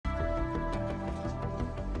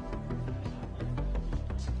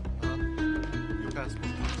passport,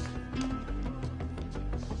 please.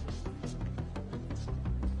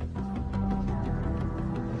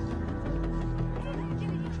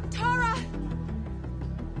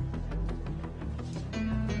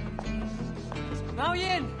 Miao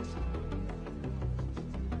Yin!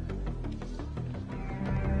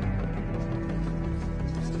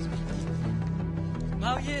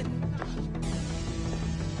 Miao Yin!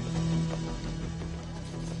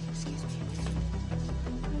 Excuse me.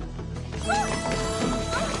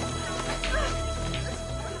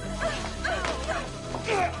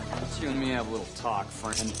 Let's you and me have a little talk,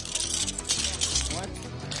 friend. What?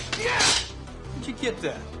 Where'd you get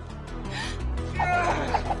that?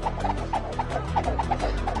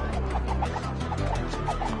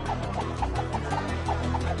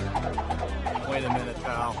 Wait a minute,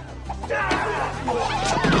 pal.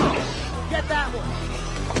 Get that one!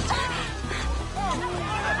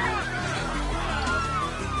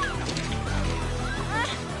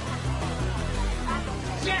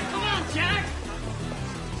 Jack, come on, Jack!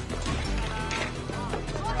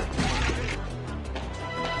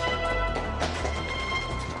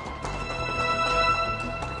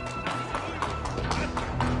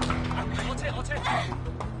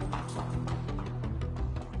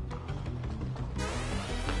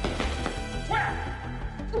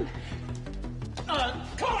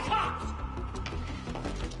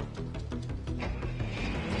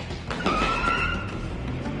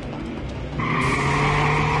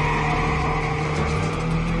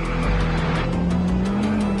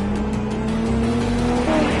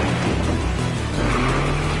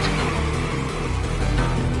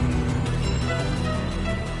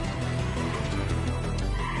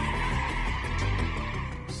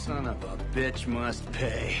 Son of a bitch must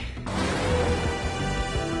pay.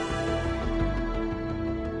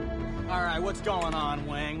 All right, what's going on,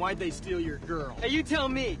 Wang? Why'd they steal your girl? Hey, you tell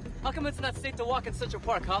me. How come it's not safe to walk in Central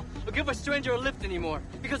Park, huh? Or give a stranger a lift anymore?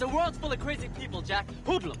 Because the world's full of crazy people, Jack.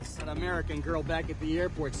 Hoodlums. That American girl back at the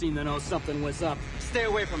airport seemed to know something was up. Stay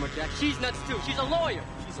away from her, Jack. She's nuts, too. She's a lawyer.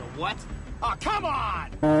 She's a what? Oh, come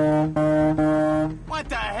on! What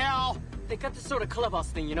the hell? They got this sort of clubhouse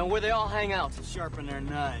thing, you know, where they all hang out. Sharpen their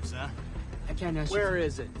knives, huh? I can't ask you. Where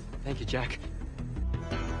is it? Thank you, Jack.